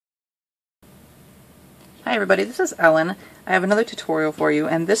Hi everybody, this is Ellen. I have another tutorial for you,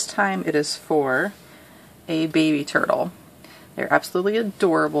 and this time it is for a baby turtle. They're absolutely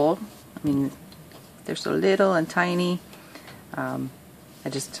adorable. I mean, they're so little and tiny. I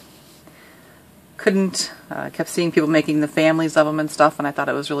just couldn't, kept seeing people making the families of them and stuff, and I thought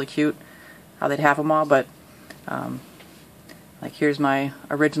it was really cute how they'd have them all, but like here's my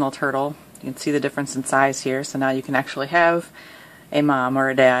original turtle. You can see the difference in size here, so now you can actually have a mom or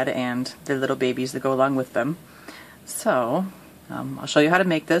a dad and their little babies that go along with them. So I'll show you how to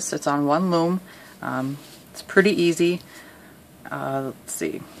make this. It's on one loom. It's pretty easy. Let's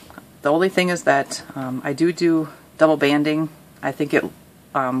see. The only thing is that I do double banding. I think it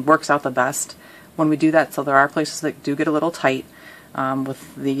works out the best when we do that, so there are places that do get a little tight.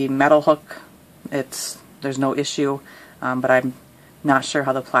 With the metal hook, there's no issue, but I'm not sure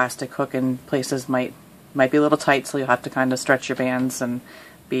how the plastic hook in places might be a little tight, so you'll have to kind of stretch your bands and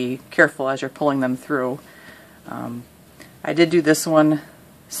be careful as you're pulling them through. I did do this one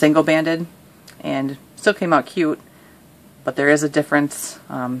single banded and still came out cute, but there is a difference.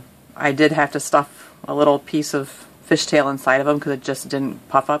 I did have to stuff a little piece of fishtail inside of them because it just didn't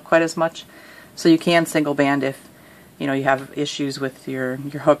puff up quite as much. So you can single band if you have issues with your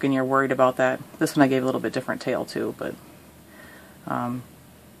hook and you're worried about that. This one I gave a little bit different tail too, but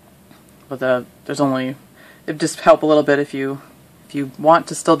it just help a little bit if you want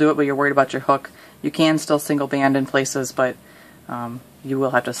to still do it but you're worried about your hook. You can still single band in places, but you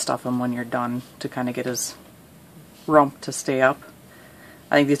will have to stuff them when you're done to kind of get his rump to stay up.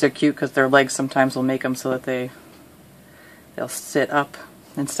 I think these are cute because their legs sometimes will make them so that they'll sit up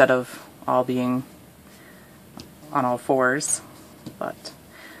instead of all being on all fours. But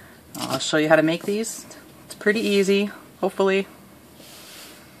I'll show you how to make these. It's pretty easy, hopefully.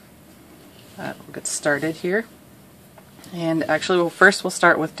 We'll get started here, and actually first we'll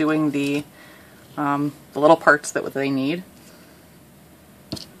start with doing the little parts that they need.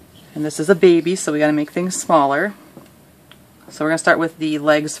 And this is a baby, so we got to make things smaller. So we're going to start with the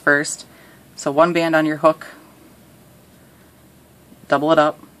legs first. So one band on your hook, double it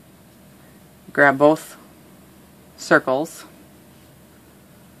up, grab both circles,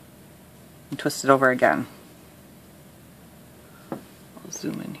 and twist it over again. I'll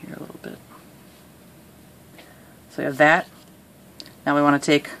zoom in here a little bit. So we have that. Now we want to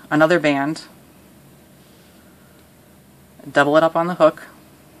take another band, double it up on the hook,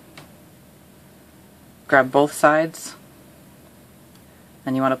 grab both sides,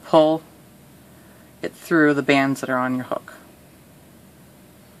 and you want to pull it through the bands that are on your hook.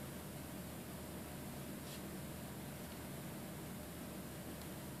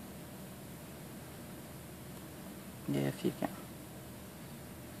 If you can.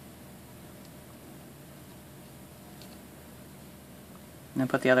 And then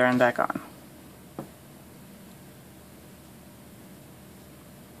put the other end back on.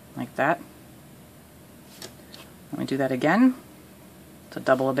 Like that. Let me do that again. To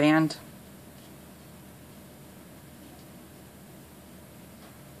double a band.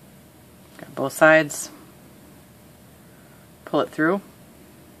 Grab both sides. Pull it through.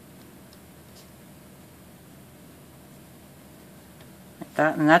 Like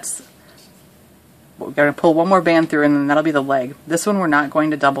that. And that's we're going to pull one more band through, and then that'll be the leg. This one we're not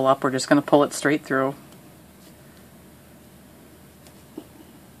going to double up, we're just going to pull it straight through.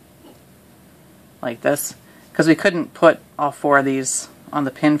 Like this. Because we couldn't put all four of these on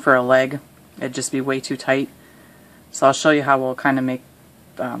the pin for a leg. It'd just be way too tight. So I'll show you how we'll kind of make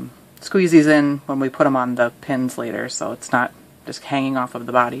squeeze these in when we put them on the pins later, so it's not just hanging off of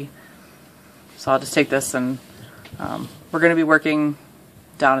the body. So I'll just take this, and we're going to be working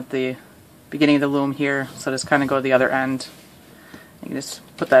down at the beginning of the loom here, so just kind of go to the other end. You can just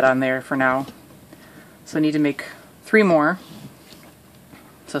put that on there for now. So I need to make 3 more.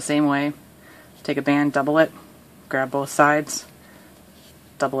 So same way, take a band, double it, grab both sides,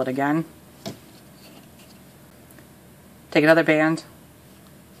 double it again, take another band,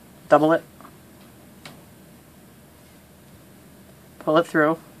 double it, pull it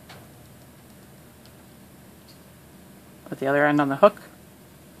through, put the other end on the hook,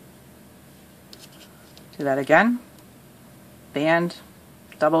 do that again, band,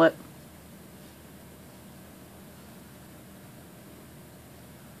 double it,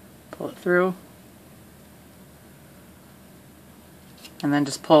 pull it through, and then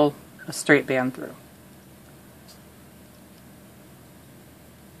just pull a straight band through.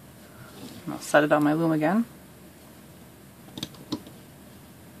 And I'll set it on my loom again.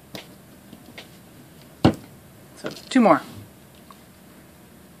 So 2 more.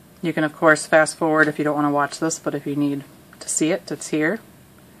 You can of course fast forward if you don't want to watch this, but if you need to see it, it's here.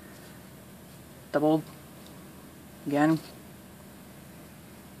 Double Again,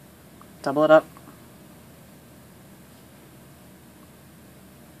 double it up.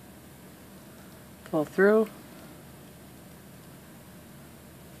 Pull through.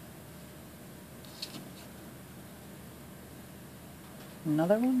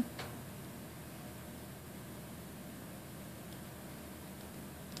 Another one.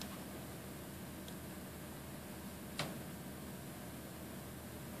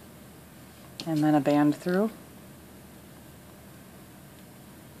 And then a band through.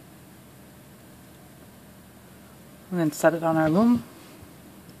 And then set it on our loom.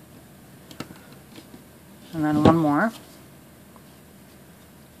 And then one more.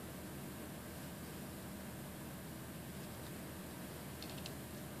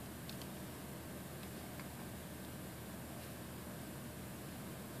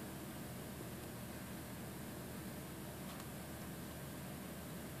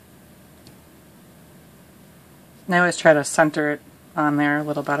 And I always try to center it on there a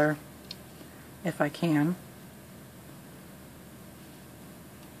little better if I can.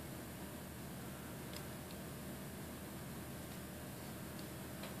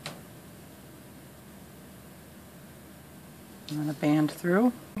 And then a band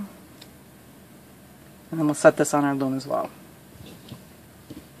through. And then we'll set this on our loom as well.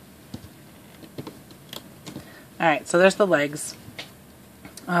 Alright, so there's the legs.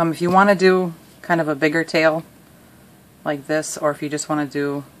 If you want to do kind of a bigger tail like this, or if you just want to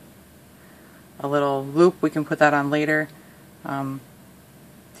do a little loop, we can put that on later.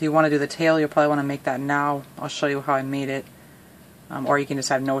 If you want to do the tail, you'll probably want to make that now. I'll show you how I made it. Or you can just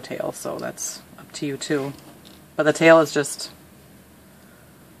have no tail, so that's up to you too. But the tail is just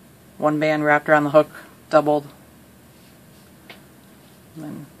one band wrapped around the hook, doubled, and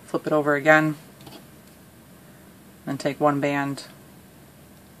then flip it over again, and take one band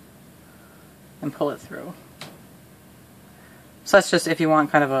and pull it through. So that's just if you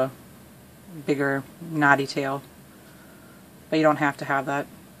want kind of a bigger knotty tail, but you don't have to have that.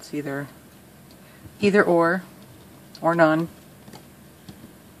 It's either or none.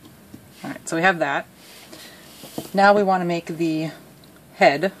 Alright, so we have that. Now we want to make the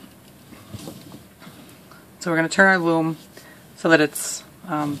head. So we're going to turn our loom so that it's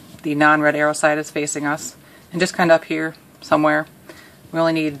the non-red arrow side is facing us, and just kind of up here somewhere. We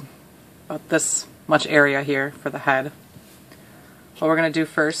only need about this much area here for the head. What we're going to do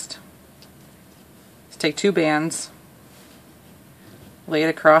first is take two bands, lay it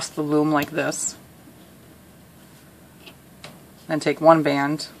across the loom like this, then take one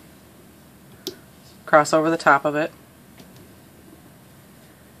band, cross over the top of it,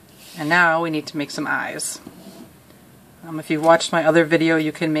 and now we need to make some eyes. If you've watched my other video,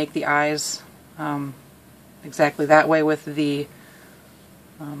 you can make the eyes exactly that way with the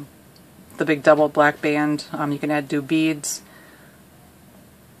big double black band. You can do beads.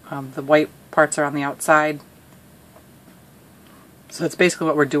 The white parts are on the outside. So it's basically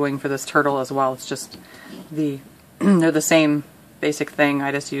what we're doing for this turtle as well. It's just they're the same basic thing.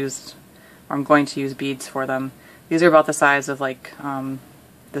 I just used, or I'm going to use beads for them. These are about the size of like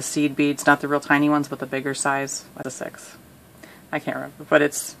the seed beads, not the real tiny ones, but the bigger size, like the 6. I can't remember,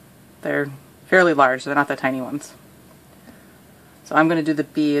 but they're fairly large. They're not the tiny ones. So I'm going to do the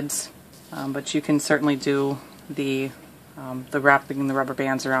beads, but you can certainly do the wrapping the rubber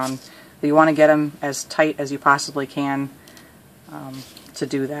bands around. You want to get them as tight as you possibly can to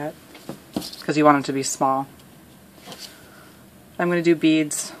do that, because you want them to be small. I'm going to do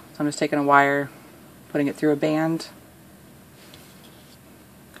beads, so I'm just taking a wire, putting it through a band,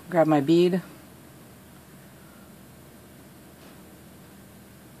 grab my bead,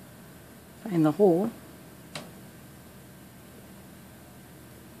 find the hole,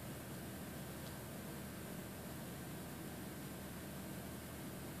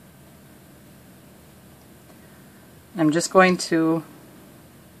 I'm just going to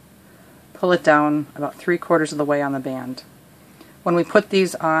pull it down about 3/4 of the way on the band. When we put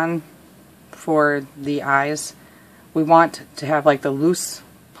these on for the eyes, we want to have like the loose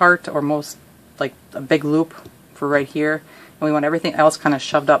part, or most like a big loop for right here, and we want everything else kind of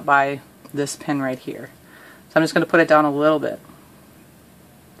shoved up by this pin right here. So I'm just going to put it down a little bit,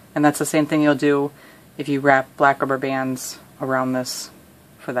 and that's the same thing you'll do if you wrap black rubber bands around this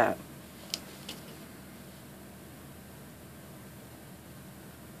for that.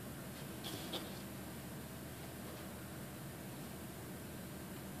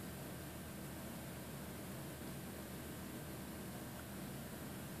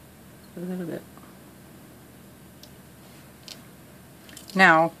 A little bit.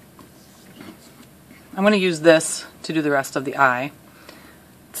 Now, I'm going to use this to do the rest of the eye.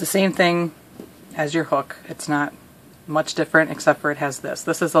 It's the same thing as your hook. It's not much different except for it has this.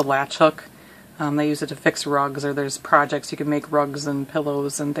 This is a latch hook. They use it to fix rugs, or there's projects you can make rugs and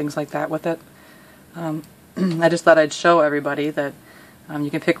pillows and things like that with it. I just thought I'd show everybody that you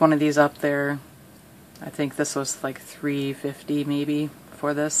can pick one of these up there. I think this was like $3.50 maybe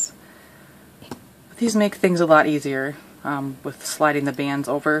for this. But these make things a lot easier with sliding the bands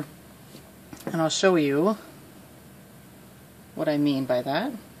over. And I'll show you what I mean by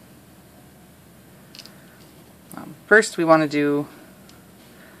that. First we're going to do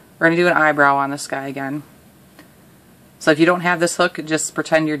an eyebrow on this guy again. So if you don't have this hook, just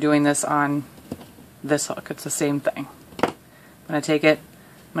pretend you're doing this on this hook. It's the same thing. I'm going to take it,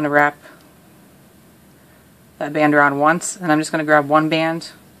 I'm going to wrap that band around once, and I'm just going to grab one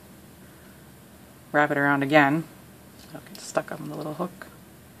band, wrap it around again, it'll get stuck on the little hook,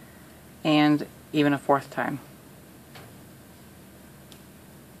 and even a fourth time.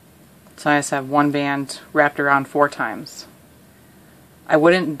 So I just have one band wrapped around 4 times. I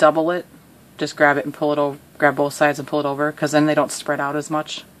wouldn't double it, just grab it and pull it over, grab both sides and pull it over, because then they don't spread out as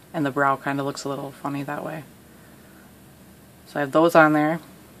much and the brow kind of looks a little funny that way. So I have those on there,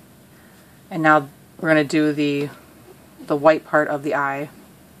 and now we're going to do the white part of the eye,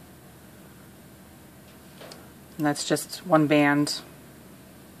 and that's just one band,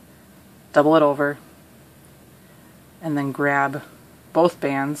 double it over, and then grab both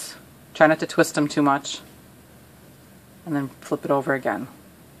bands, try not to twist them too much, and then flip it over again.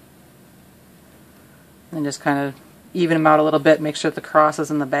 And just kind of even them out a little bit, make sure that the cross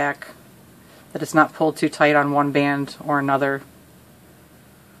is in the back, that it's not pulled too tight on one band or another.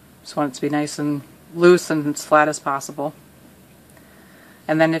 Just want it to be nice and loose and as flat as possible.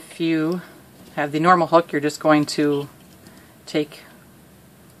 And then if you have the normal hook, you're just going to take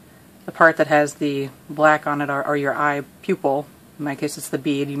the part that has the black on it, or your eye pupil. In my case it's the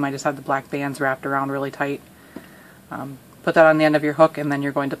bead. You might just have the black bands wrapped around really tight. Put that on the end of your hook, and then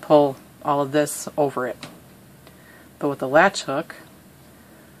you're going to pull all of this over it. But with the latch hook,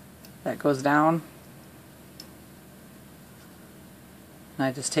 that goes down, and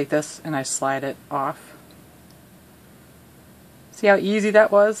I just take this and I slide it off. See how easy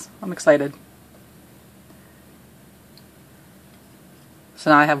that was? I'm excited.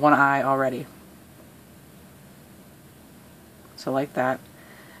 So now I have one eye already. So like that.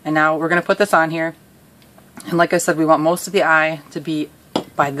 And now we're going to put this on here. And like I said, we want most of the eye to be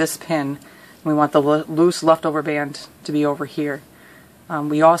by this pin. We want the loose leftover band to be over here.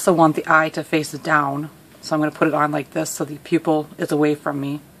 We also want the eye to face down. So I'm going to put it on like this so the pupil is away from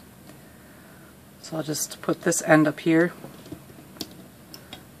me. So I'll just put this end up here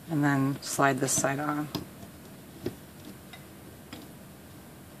and then slide this side on.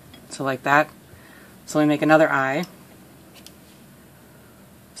 So like that. So we make another eye.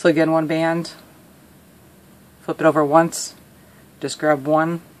 So again, one band, flip it over once, just grab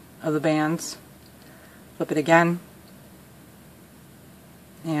one of the bands, flip it again,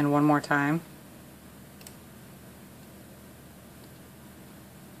 and one more time.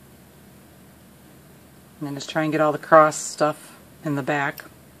 And then just try and get all the cross stuff in the back,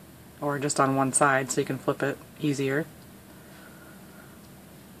 or just on one side so you can flip it easier.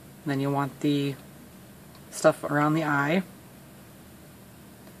 And then you want the stuff around the eye.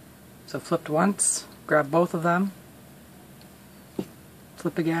 So flipped once, grab both of them,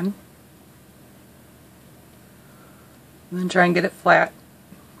 flip again, and then try and get it flat.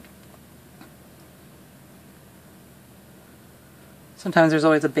 Sometimes there's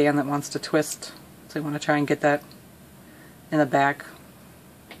always a band that wants to twist, so you want to try and get that in the back.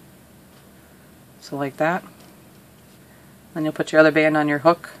 So like that. Then you'll put your other band on your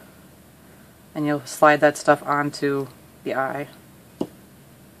hook, and you'll slide that stuff onto the eye.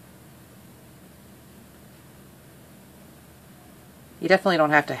 You definitely don't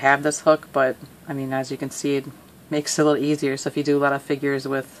have to have this hook, but I mean, as you can see, it makes it a little easier. So if you do a lot of figures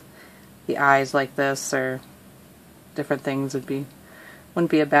with the eyes like this or different things, wouldn't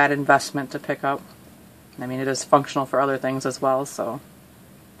be a bad investment to pick up. I mean, it is functional for other things as well. So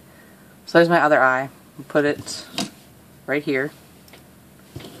there's my other eye. I'll put it right here,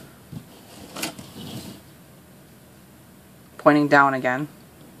 pointing down again.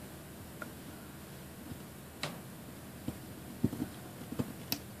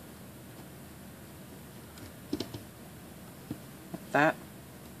 That.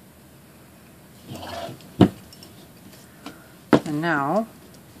 And now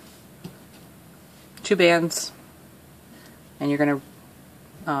 2 bands, and you're going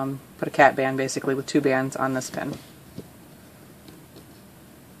to put a cat band basically with 2 bands on this pin.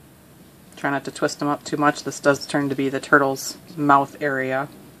 Try not to twist them up too much. This does turn to be the turtle's mouth area.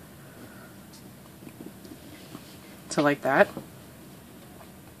 So like that.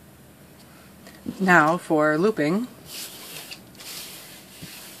 Now for looping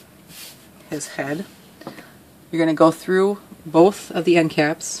his head, you're going to go through both of the end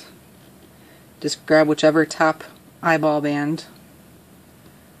caps. Just grab whichever top eyeball band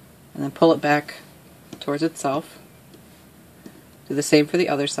and then pull it back towards itself. Do the same for the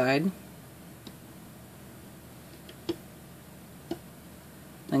other side.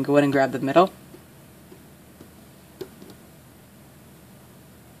 Then go in and grab the middle.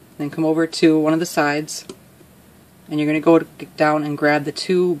 Then come over to one of the sides, and you're going to go down and grab the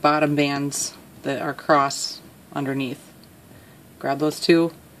two bottom bands that are cross underneath. Grab those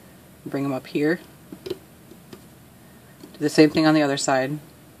two, bring them up here. Do the same thing on the other side.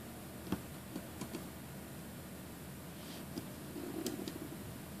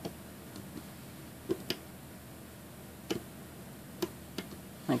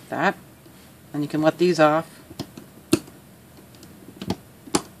 Like that. And you can let these off.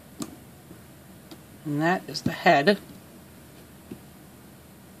 And that is the head.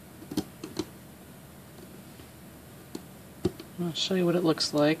 I'll show you what it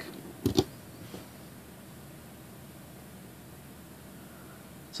looks like.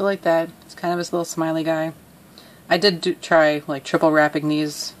 So like that, it's kind of this little smiley guy. I did try like triple wrapping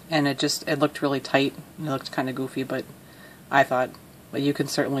these, and it looked really tight. It looked kind of goofy, but but you can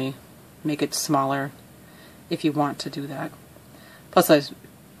certainly make it smaller if you want to do that. Plus I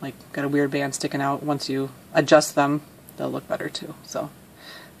got a weird band sticking out. Once you adjust them, they'll look better too. So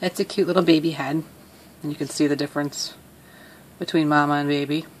it's a cute little baby head, and you can see the difference between mama and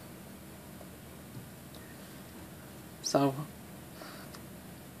baby. So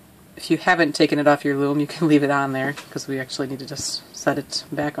if you haven't taken it off your loom, you can leave it on there, because we actually need to just set it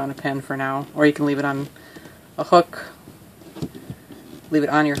back on a pin for now. Or you can leave it on a hook. Leave it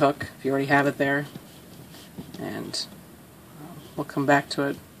on your hook if you already have it there. And we'll come back to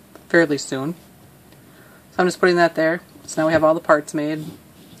it fairly soon. So I'm just putting that there. So now we have all the parts made.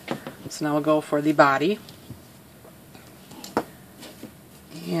 So now we'll go for the body.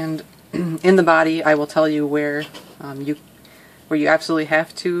 And in the body, I will tell you where you absolutely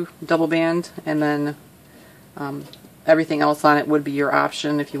have to double band, and then everything else on it would be your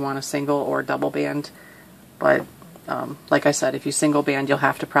option if you want a single or double band. But like I said, if you single band, you'll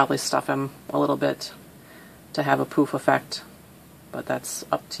have to probably stuff him a little bit to have a poof effect, but that's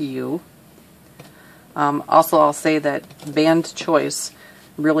up to you. Also, I'll say that band choice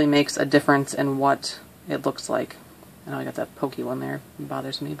really makes a difference in what it looks like. I know I got that pokey one there, it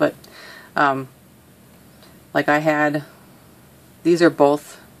bothers me, but like I had, these are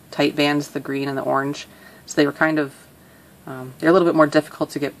both tight bands, the green and the orange, so they were kind of, they're a little bit more difficult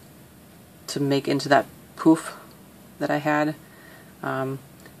to make into that poof that I had. On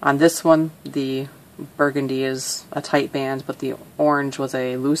this one, the burgundy is a tight band, but the orange was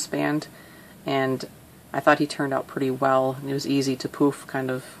a loose band, and I thought he turned out pretty well. It was easy to poof,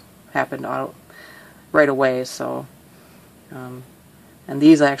 kind of happened out right away. So and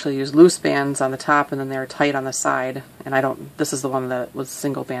these I actually used loose bands on the top, and then they're tight on the side, and this is the one that was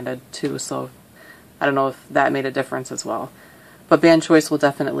single banded too, so I don't know if that made a difference as well. But band choice will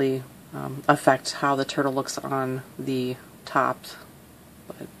definitely affect how the turtle looks on the top.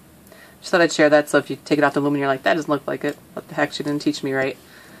 But just thought I'd share that, so if you take it off the loom and you're like, that doesn't look like it, what the heck, she didn't teach me right.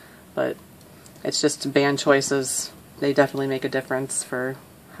 But it's just band choices, they definitely make a difference for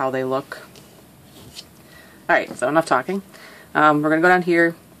how they look. Alright, so enough talking. We're going to go down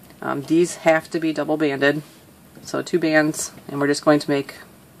here. These have to be double banded, so 2 bands, and we're just going to make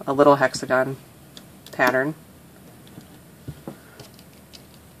a little hexagon pattern.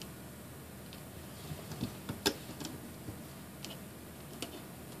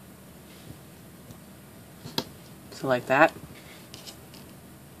 So like that.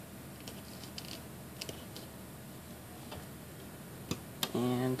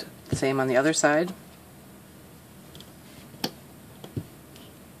 And the same on the other side.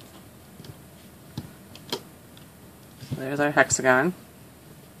 So there's our hexagon.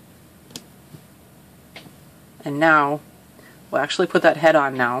 And now, we'll actually put that head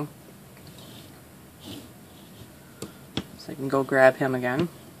on now. So I can go grab him again.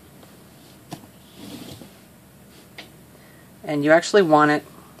 And you actually want it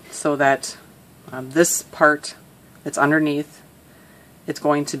so that this part that's underneath, it's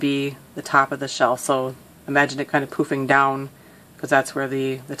going to be the top of the shell. So imagine it kind of poofing down, because that's where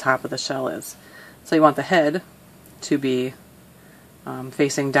the top of the shell is. So you want the head to be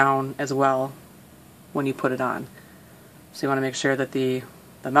facing down as well when you put it on. So you want to make sure that the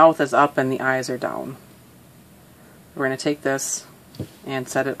mouth is up and the eyes are down. We're going to take this and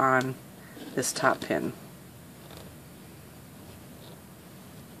set it on this top pin.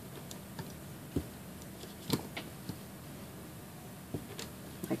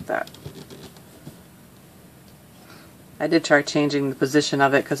 I did try changing the position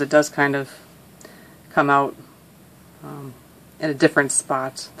of it because it does kind of come out in a different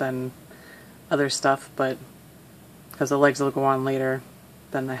spot than other stuff, but because the legs will go on later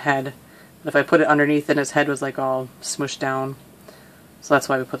than the head. But if I put it underneath and his head was like all smushed down, so that's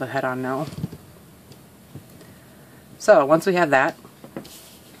why we put the head on now. So once we have that,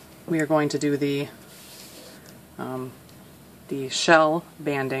 we are going to do the shell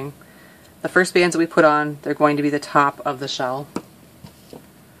banding. The first bands that we put on, they're going to be the top of the shell.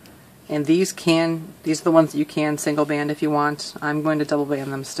 And these are the ones that you can single band if you want. I'm going to double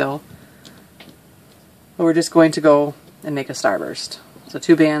band them still. But we're just going to go and make a starburst. So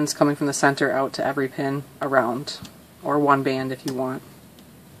 2 bands coming from the center out to every pin around, or 1 band if you want.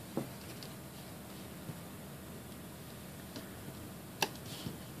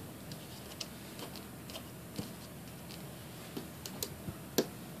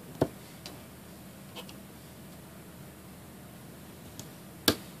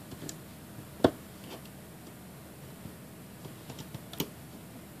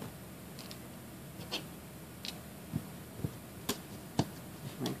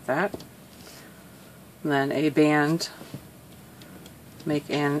 Like that. And then a band, make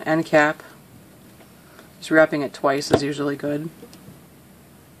an end cap. Just wrapping it twice is usually good.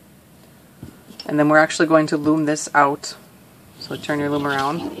 And then we're actually going to loom this out. So turn your loom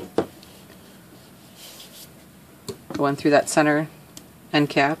around. Go in through that center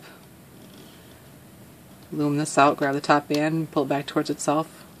end cap. Loom this out, grab the top band and pull it back towards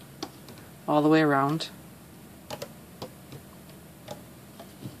itself all the way around.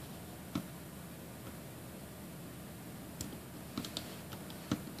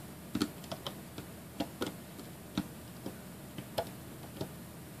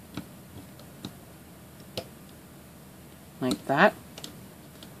 Like that.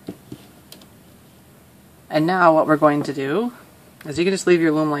 And now what we're going to do is you can just leave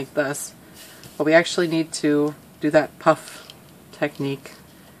your loom like this, but we actually need to do that puff technique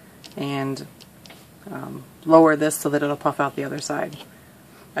and lower this so that it'll puff out the other side.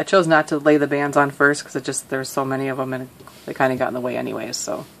 I chose not to lay the bands on first because there's so many of them and they kind of got in the way anyways.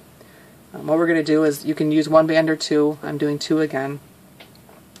 So what we're going to do is you can use 1 band or 2. I'm doing 2 again.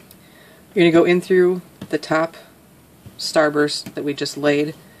 You're going to go in through the top starburst that we just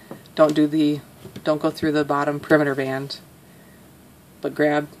laid. Don't go through the bottom perimeter band, but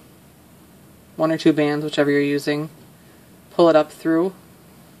grab 1 or 2 bands, whichever you're using, pull it up through,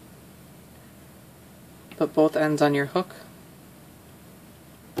 put both ends on your hook,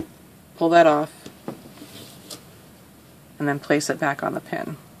 pull that off, and then place it back on the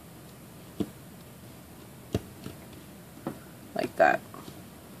pin. Like that.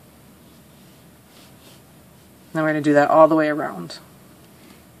 Now we're going to do that all the way around.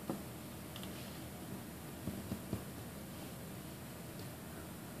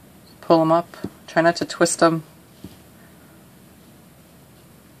 Pull them up. Try not to twist them.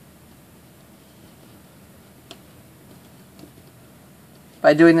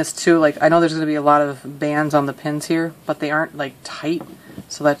 By doing this too, like I know there's going to be a lot of bands on the pins here, but they aren't like tight,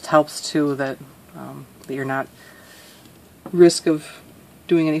 so that helps too that that you're not risk of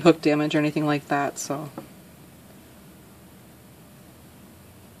doing any hook damage or anything like that. So.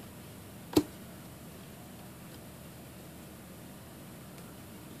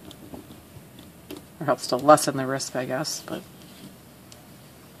 Or helps to lessen the risk, I guess. But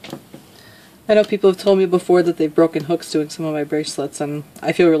I know people have told me before that they've broken hooks doing some of my bracelets, and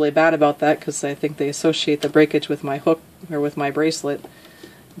I feel really bad about that because I think they associate the breakage with my hook or with my bracelet.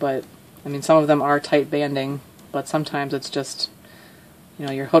 But I mean, some of them are tight banding, but sometimes it's just, you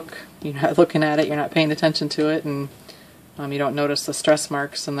know, your hook, you're not looking at it, you're not paying attention to it, and you don't notice the stress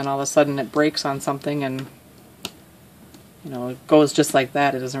marks, and then all of a sudden it breaks on something, and you know, it goes just like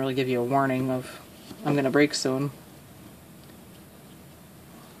that. It doesn't really give you a warning of I'm going to break soon.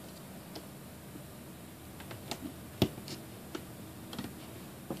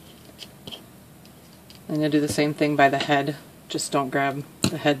 And you'll do the same thing by the head, just don't grab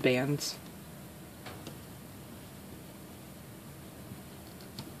the headbands.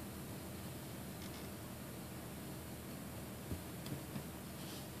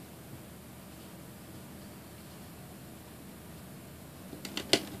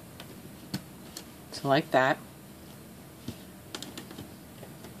 So like that.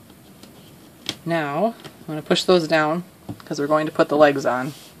 Now, I'm going to push those down because we're going to put the legs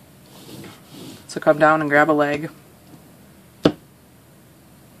on. So come down and grab a leg.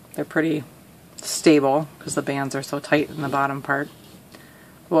 They're pretty stable because the bands are so tight in the bottom part.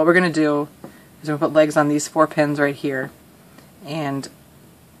 But what we're going to do is we're going to put legs on these 4 pins right here. And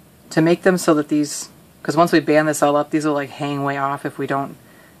to make them so that these because once we band this all up, these will like hang way off if we don't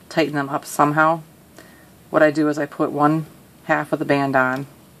tighten them up somehow. What I do is I put one half of the band on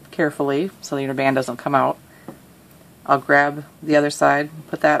carefully so that your band doesn't come out. I'll grab the other side,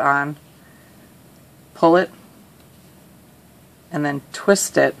 put that on, pull it, and then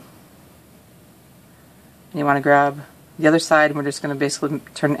twist it. And you want to grab the other side, and we're just going to basically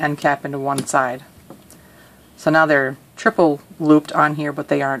turn the end cap into one side. So now they're triple looped on here, but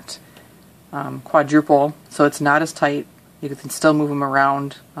they aren't quadruple, so it's not as tight. You can still move them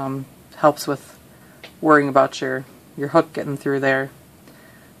around. Helps with worrying about your hook getting through there.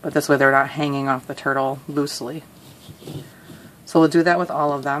 But this way they're not hanging off the turtle loosely. So we'll do that with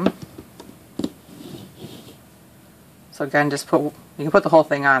all of them. So again, you can put the whole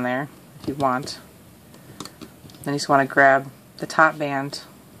thing on there if you want. Then you just want to grab the top band,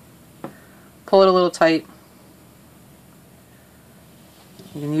 pull it a little tight.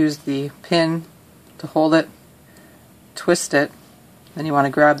 You can use the pin to hold it, twist it, then you want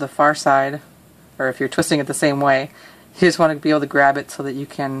to grab the far side, or if you're twisting it the same way, you just want to be able to grab it so that you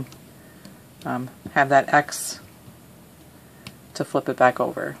can have that X to flip it back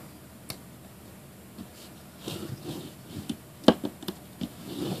over.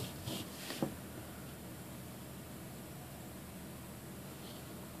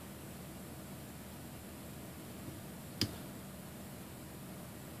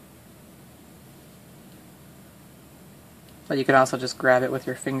 But you can also just grab it with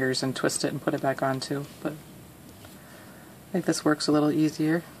your fingers and twist it and put it back on too. But I think this works a little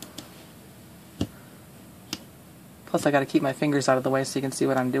easier. Plus I got to keep my fingers out of the way so you can see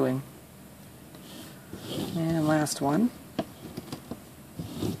what I'm doing. And last one.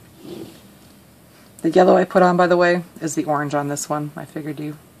 The yellow I put on, by the way, is the orange on this one. I figured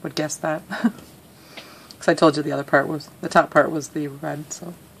you would guess that. Because I told you the top part was the red.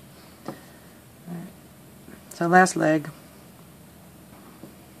 So, alright. So last leg.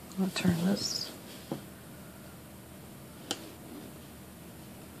 I'll turn this.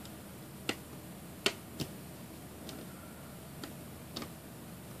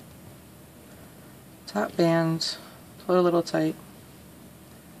 Top band, pull it a little tight,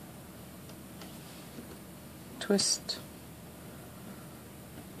 twist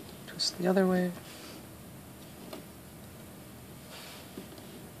the other way,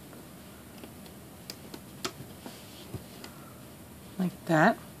 like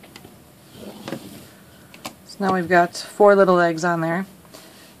that. So now we've got 4 little legs on there,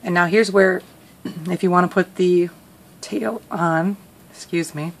 and now here's where, if you want to put the tail on,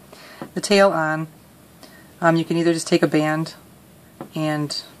 you can either just take a band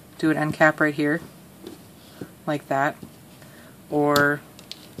and do an end cap right here, like that, or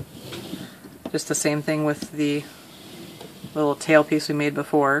just the same thing with the little tail piece we made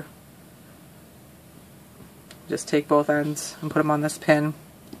before. Just take both ends and put them on this pin,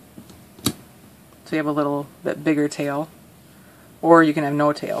 so you have a little bit bigger tail, or you can have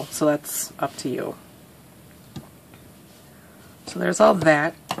no tail, so that's up to you. So there's all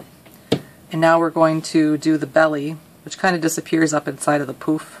that. And now we're going to do the belly, which kind of disappears up inside of the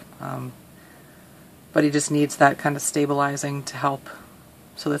poof, but he just needs that kind of stabilizing to help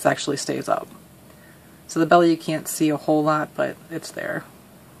so this actually stays up. So the belly you can't see a whole lot, but it's there.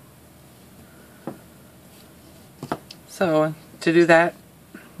 So to do that,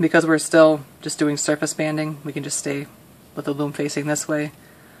 because we're still just doing surface banding, we can just stay with the loom facing this way.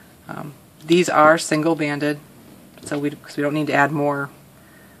 These are single banded, so because we don't need to add more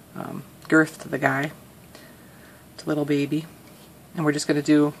girth to the guy, to little baby. And we're just going to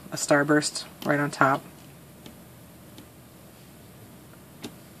do a starburst right on top.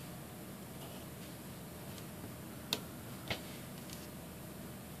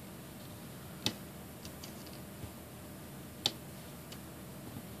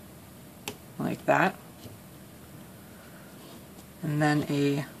 Like that. And then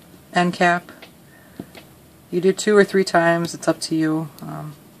a end cap. You do 2 or 3 times, it's up to you.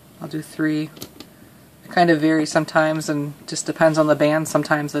 I'll do 3. It kind of varies sometimes and just depends on the band.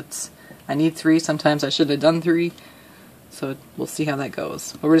 Sometimes I need 3, sometimes I should have done 3. So we'll see how that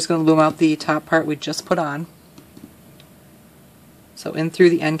goes. But we're just going to loom out the top part we just put on. So in through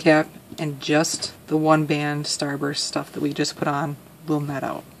the end cap and just the one band starburst stuff that we just put on, loom that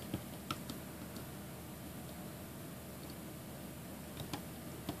out.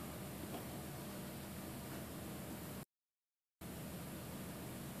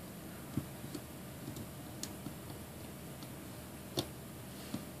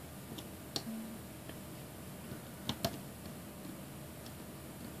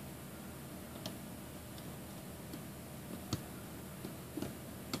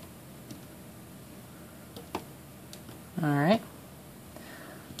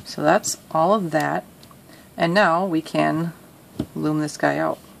 So that's all of that. And now we can loom this guy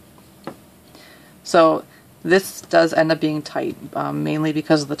out. So this does end up being tight, mainly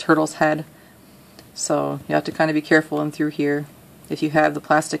because of the turtle's head. So you have to kind of be careful in through here. If you have the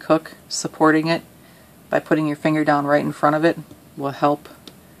plastic hook supporting it, by putting your finger down right in front of it will help,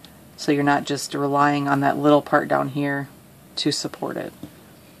 so you're not just relying on that little part down here to support it.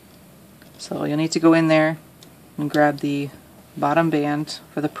 So you'll need to go in there and grab the bottom band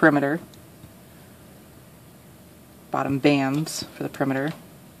for the perimeter, bottom bands for the perimeter,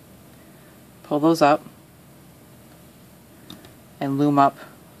 pull those up and loom up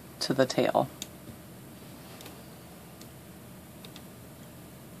to the tail.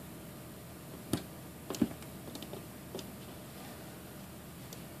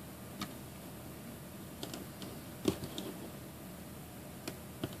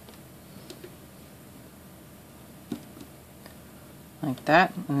 Like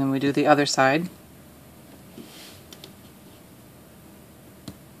that, and then we do the other side.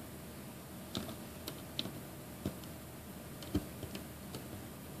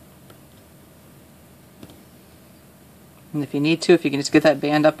 And if you need to, if you can just get that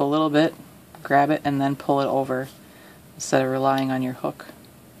band up a little bit, grab it and then pull it over instead of relying on your hook.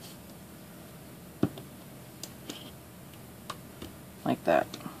 Like that.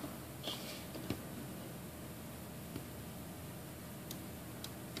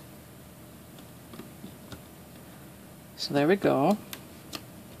 So there we go.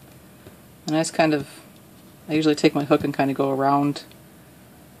 And I usually take my hook and kind of go around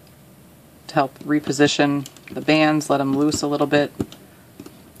to help reposition the bands, let them loose a little bit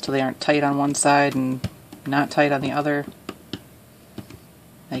so they aren't tight on one side and not tight on the other.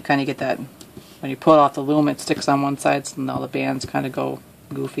 And you kind of get that, when you pull it off the loom, it sticks on one side, so all the bands kind of go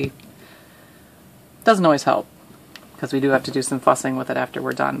goofy. Doesn't always help, because we do have to do some fussing with it after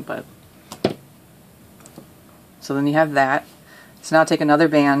we're done, but so then you have that. So now take another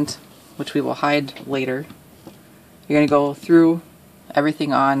band, which we will hide later. You're going to go through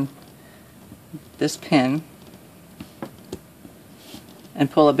everything on this pin and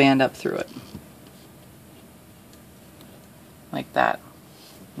pull a band up through it. Like that.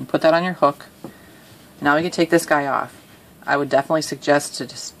 And put that on your hook. Now we can take this guy off. I would definitely suggest to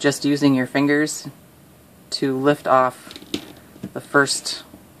just using your fingers to lift off the first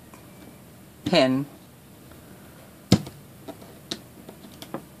pin.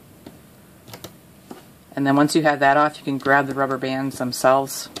 And then once you have that off, you can grab the rubber bands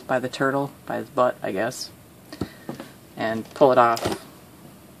themselves by the turtle, by his butt, I guess, and pull it off.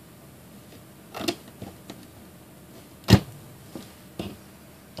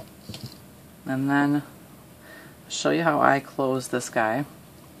 And then I'll show you how I close this guy.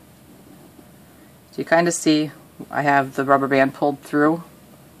 So you kind of see I have the rubber band pulled through.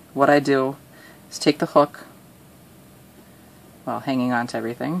 What I do is take the hook while hanging on to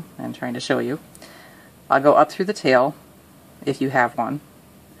everything and trying to show you. I'll go up through the tail, if you have one.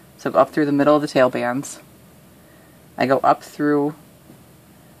 So go up through the middle of the tail bands. I go up through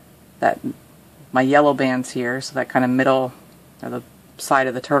my yellow bands here, so that kind of middle, or the side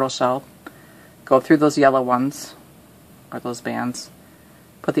of the turtle shell. Go through those yellow ones, or those bands.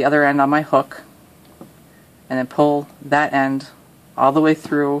 Put the other end on my hook, and then pull that end all the way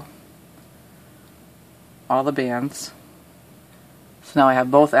through all the bands. So now I have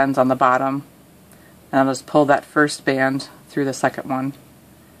both ends on the bottom. And I'll just pull that first band through the second one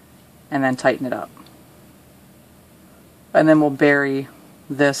and then tighten it up. And then we'll bury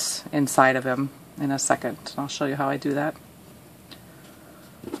this inside of him in a second. And I'll show you how I do that.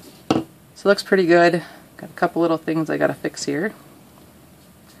 So it looks pretty good. Got a couple little things I gotta fix here.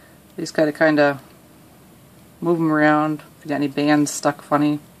 You just gotta kinda move them around. If you got any bands stuck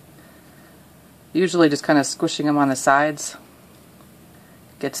funny. Usually just kinda squishing them on the sides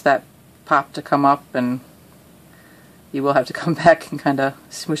gets that pop to come up, and you will have to come back and kind of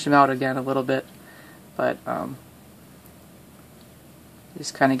smoosh them out again a little bit, but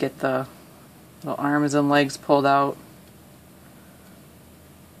just kind of get the little arms and legs pulled out.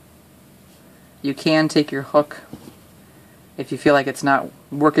 You can take your hook if you feel like it's not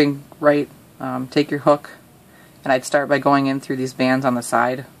working right. Take your hook, and I'd start by going in through these bands on the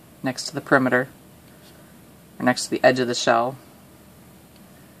side next to the perimeter, or next to the edge of the shell,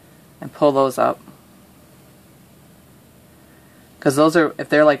 and pull those up. Because those are, if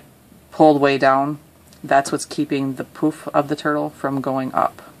they're like pulled way down, that's what's keeping the poof of the turtle from going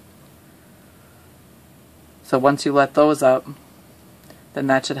up. So once you let those up, then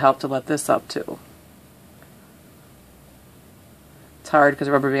that should help to let this up too. It's hard because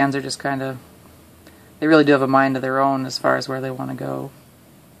rubber bands are just kind of, they really do have a mind of their own as far as where they want to go.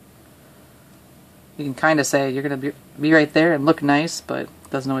 You can kind of say you're going to be right there and look nice, but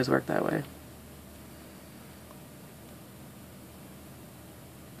it doesn't always work that way.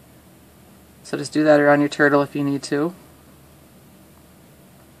 So just do that around your turtle if you need to.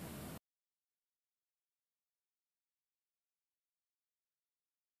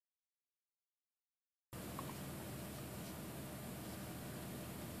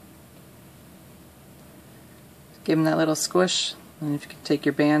 Give them that little squish, and if you can take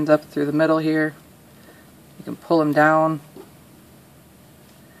your band up through the middle here, you can pull them down.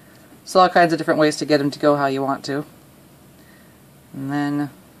 So all kinds of different ways to get them to go how you want to. And then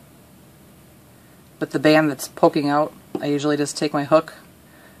with the band that's poking out, I usually just take my hook,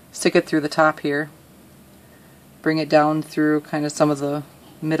 stick it through the top here, bring it down through kind of some of the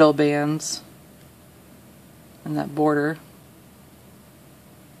middle bands and that border.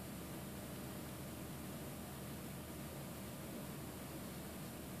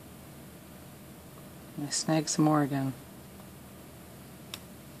 And I snag some more again.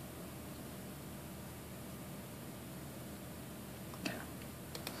 Okay.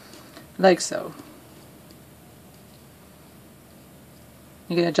 Like so.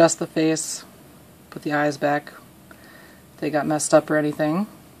 You can adjust the face, put the eyes back if they got messed up or anything.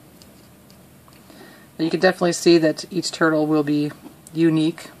 But you can definitely see that each turtle will be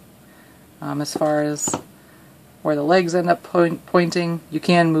unique as far as where the legs end up pointing. You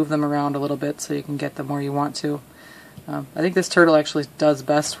can move them around a little bit so you can get them where you want to. I think this turtle actually does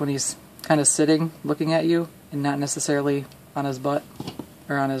best when he's kind of sitting looking at you and not necessarily on his butt,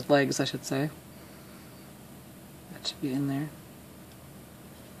 or on his legs I should say. That should be in there.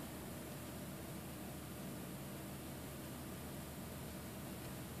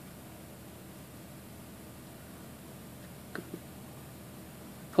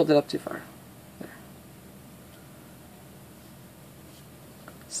 Pulled it up too far. There.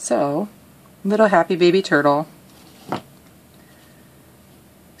 So, little happy baby turtle.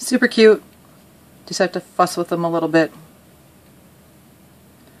 Super cute. Just have to fuss with him a little bit.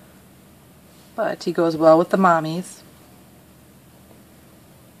 But he goes well with the mommies.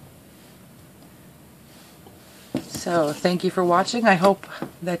 So, thank you for watching. I hope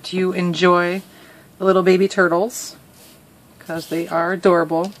that you enjoy the little baby turtles, because they are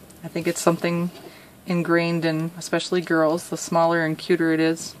adorable. I think it's something ingrained in especially girls. The smaller and cuter it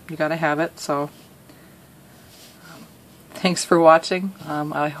is, you gotta have it. So thanks for watching.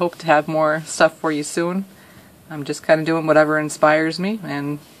 I hope to have more stuff for you soon. I'm just kind of doing whatever inspires me,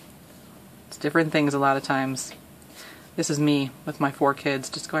 and it's different things a lot of times. This is me with my 4 kids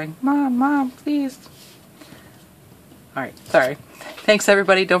just going, Mom, Mom, please. Alright, sorry. Thanks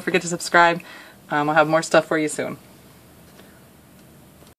everybody. Don't forget to subscribe. I'll have more stuff for you soon.